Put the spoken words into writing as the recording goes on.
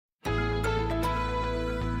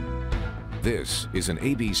This is an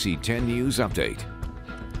ABC 10 News update.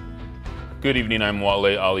 Good evening, I'm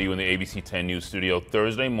Wale Aliyu in the ABC 10 News studio.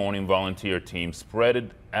 Thursday morning, volunteer teams spread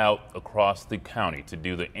it out across the county to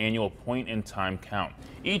do the annual point-in-time count.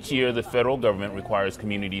 Each year, the federal government requires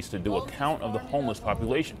communities to do a count of the homeless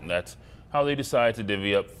population. That's how they decide to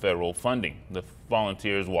divvy up federal funding. The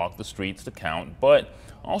volunteers walk the streets to count, but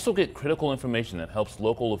also get critical information that helps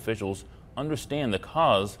local officials understand the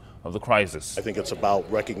cause of the crisis. I think it's about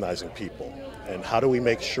recognizing people, and how do we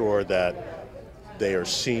make sure that they are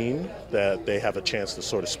seen, that they have a chance to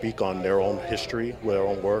sort of speak on their own history, their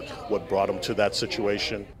own work, what brought them to that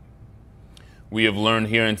situation. We have learned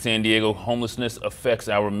here in San Diego, homelessness affects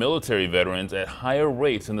our military veterans at higher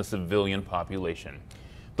rates than the civilian population.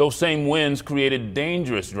 Those same winds created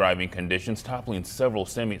dangerous driving conditions, toppling several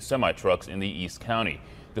semi-trucks in the East County.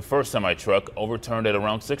 The first semi-truck overturned at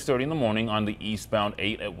around 6:30 in the morning on the eastbound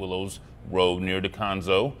 8 at Willows Road near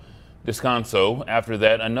Descanso. After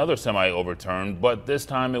that, another semi overturned, but this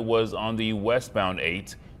time it was on the westbound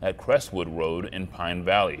 8 at Crestwood Road in Pine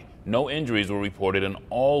Valley. No injuries were reported and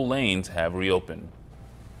all lanes have reopened.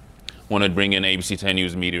 Want to bring in ABC 10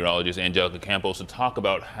 News meteorologist Angelica Campos to talk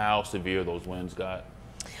about how severe those winds got.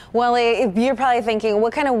 Well, you're probably thinking,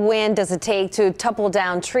 what kind of wind does it take to topple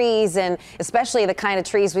down trees, and especially the kind of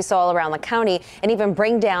trees we saw all around the county, and even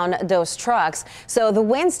bring down those trucks? So the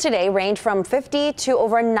winds today range from 50 to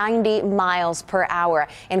over 90 miles per hour.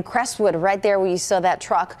 In Crestwood, right there where you saw that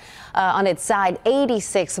truck on its side,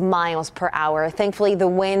 86 miles per hour. Thankfully, the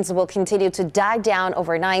winds will continue to die down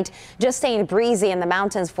overnight, just staying breezy in the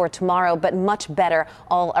mountains for tomorrow, but much better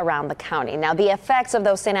all around the county. Now, the effects of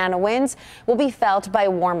those Santa Ana winds will be felt by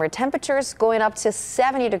warmer temperatures going up to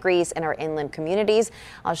 70 degrees in our inland communities.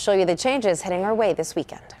 I'll show you the changes heading our way this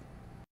weekend.